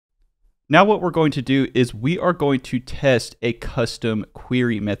Now what we're going to do is we are going to test a custom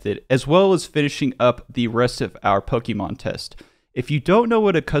query method, as well as finishing up the rest of our Pokemon test. If you don't know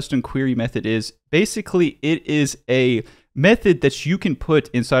what a custom query method is, basically it is a method that you can put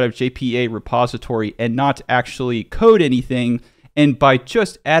inside of JPA repository and not actually code anything. And by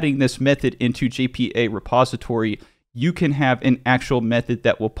just adding this method into JPA repository, you can have an actual method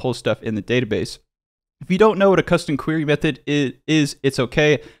that will pull stuff in the database. If you don't know what a custom query method is, it's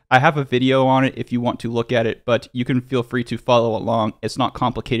okay. I have a video on it if you want to look at it, but you can feel free to follow along. It's not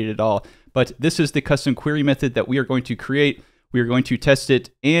complicated at all. But this is the custom query method that we are going to create. We are going to test it,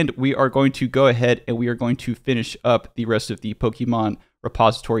 and we are going to go ahead and we are going to finish up the rest of the Pokemon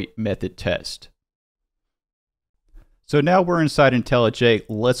repository method test. So now we're inside IntelliJ.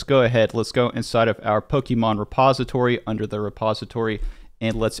 Let's go ahead. Let's go inside of our Pokemon repository under the repository,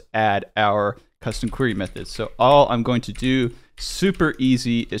 and let's add our custom query method. So all I'm going to do, super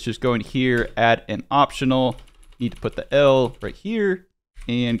easy, is just go in here, add an optional. Need to put the L right here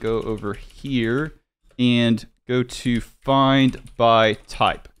and go over here and go to find by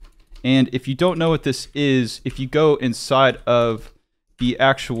type. And if you don't know what this is, if you go inside of the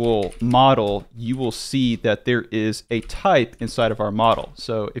actual model, you will see that there is a type inside of our model.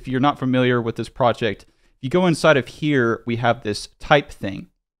 So if you're not familiar with this project, if you go inside of here, we have this type thing.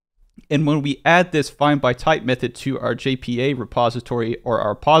 And when we add this find by type method to our JPA repository or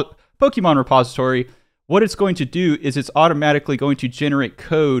our Pokemon repository, what it's going to do is it's automatically going to generate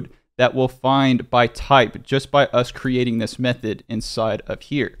code that will find by type just by us creating this method inside of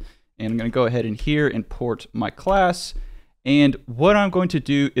here. And I'm going to go ahead and here import my class. And what I'm going to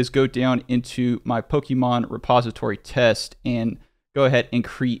do is go down into my Pokemon repository test and go ahead and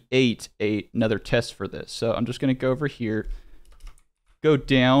create another test for this. So I'm just going to go over here, go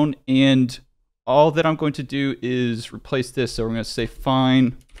down, and all that I'm going to do is replace this. So we're going to say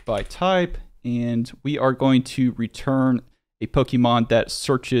find by type, and we are going to return a Pokemon that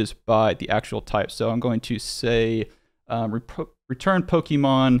searches by the actual type. So I'm going to say return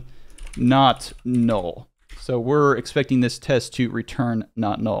Pokemon not null. So we're expecting this test to return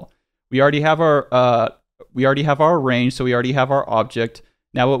not null. We already have our range, so we already have our object.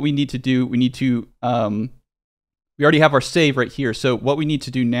 Now what we need to do, we already have our save right here. So what we need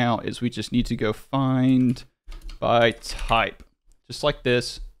to do now is we just need to go find by type, just like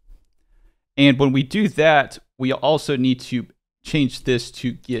this. And when we do that, we also need to change this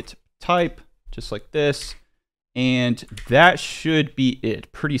to get type, just like this. And that should be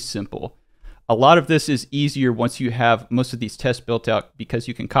it. Pretty simple. A lot of this is easier once you have most of these tests built out because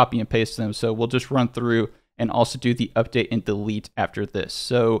you can copy and paste them. So we'll just run through and also do the update and delete after this.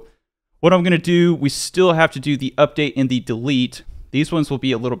 So what I'm going to do, we still have to do the update and the delete. These ones will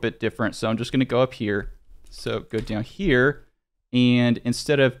be a little bit different. So I'm just going to go up here. So go down here. And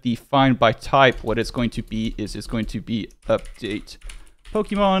instead of the find by type, what it's going to be is it's going to be update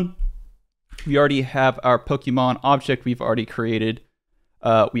Pokemon. We already have our Pokemon object we've already created.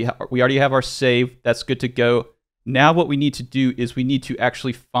 We already have our save. That's good to go. Now what we need to do is we need to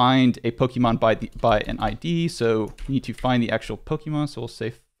actually find a Pokemon by an ID. So we need to find the actual Pokemon. So we'll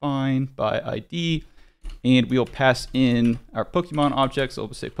say find by ID. And we'll pass in our Pokemon object. So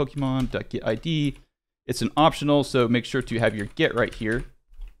we'll say Pokemon.getID. It's an optional, so make sure to have your get right here.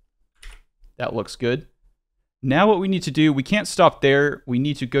 That looks good. Now what we need to do, we can't stop there. We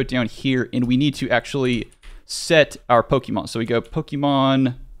need to go down here and we need to actually set our Pokemon. So we go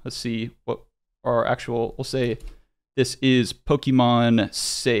Pokemon, let's see what our actual, we'll say this is Pokemon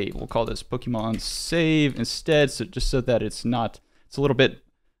save. We'll call this Pokemon save instead, so just so that it's a little bit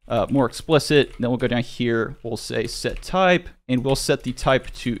more explicit. Then we'll go down here, we'll say set type, and we'll set the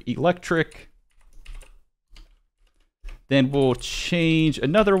type to electric. Then we'll change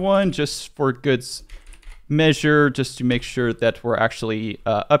another one just for good measure, just to make sure that we're actually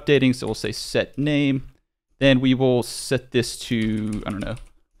updating. So we'll say set name. Then we will set this to, I don't know,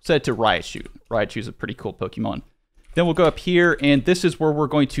 set it to Raichu. Raichu is a pretty cool Pokemon. Then we'll go up here, and this is where we're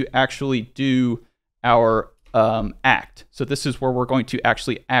going to actually do our act. So this is where we're going to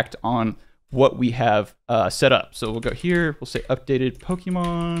actually act on what we have set up. So we'll go here, we'll say updated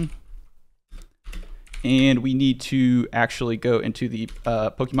Pokemon. And we need to actually go into the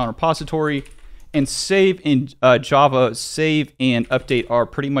Pokemon repository and save in Java. Save and update are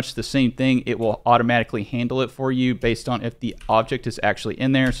pretty much the same thing. It will automatically handle it for you based on if the object is actually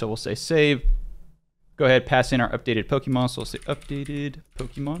in there. So we'll say save. Go ahead, pass in our updated Pokemon. So we'll say updated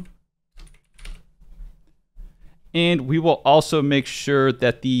Pokemon. And we will also make sure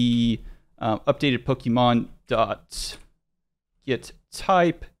that the updated Pokemon dot get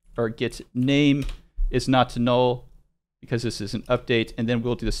type or get name is not to null. because this is an update, and then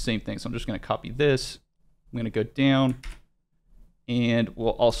we'll do the same thing. So I'm just going to copy this. I'm going to go down, and we'll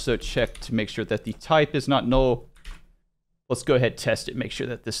also check to make sure that the type is not null. Let's go ahead and test it, make sure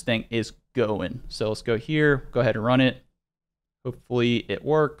that this thing is going. So let's go here, go ahead and run it. Hopefully it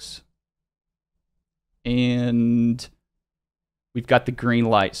works. And we've got the green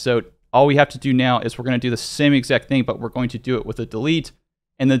light. So all we have to do now is we're going to do the same exact thing, but we're going to do it with a delete.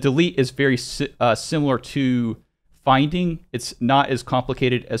 And the delete is very similar to finding. It's not as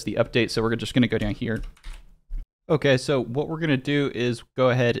complicated as the update. So we're just going to go down here. Okay, so what we're going to do is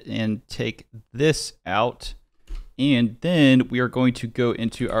go ahead and take this out. And then we are going to go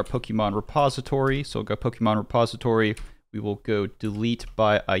into our Pokemon repository. So we'll go Pokemon repository. We will go delete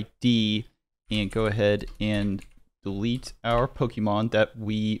by ID and go ahead and delete our Pokemon that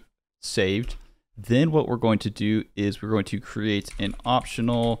we saved. Then what we're going to do is we're going to create an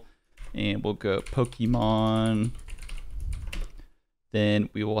optional, and we'll go Pokemon. Then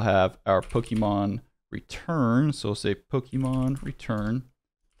we will have our Pokemon return. So we'll say Pokemon return.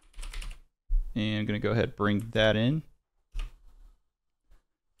 And I'm going to go ahead and bring that in.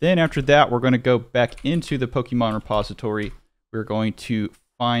 Then after that, we're going to go back into the Pokemon repository. We're going to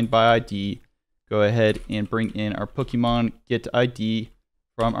find by ID. Go ahead and bring in our Pokemon get ID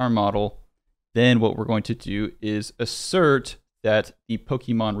from our model. Then what we're going to do is assert that the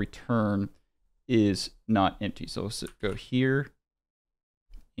Pokemon return is not empty. So we'll go here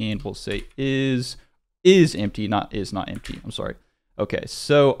and we'll say is empty, not is not empty. I'm sorry. Okay,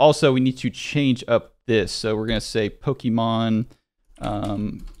 so also we need to change up this. So we're going to say Pokemon,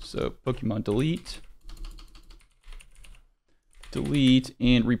 so Pokemon delete,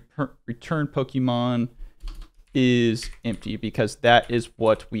 and return Pokemon is empty, because that is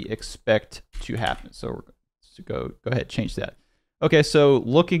what we expect to happen. So we're going to go ahead and change that. Okay, so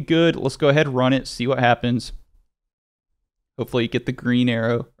looking good. Let's go ahead and run it, see what happens. Hopefully you get the green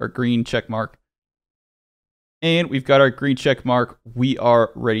arrow or green check mark. And we've got our green check mark. We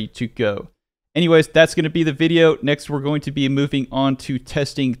are ready to go. Anyways, that's going to be the video. Next, we're going to be moving on to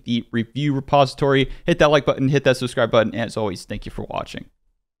testing the review repository. Hit that like button, hit that subscribe button. And as always, thank you for watching.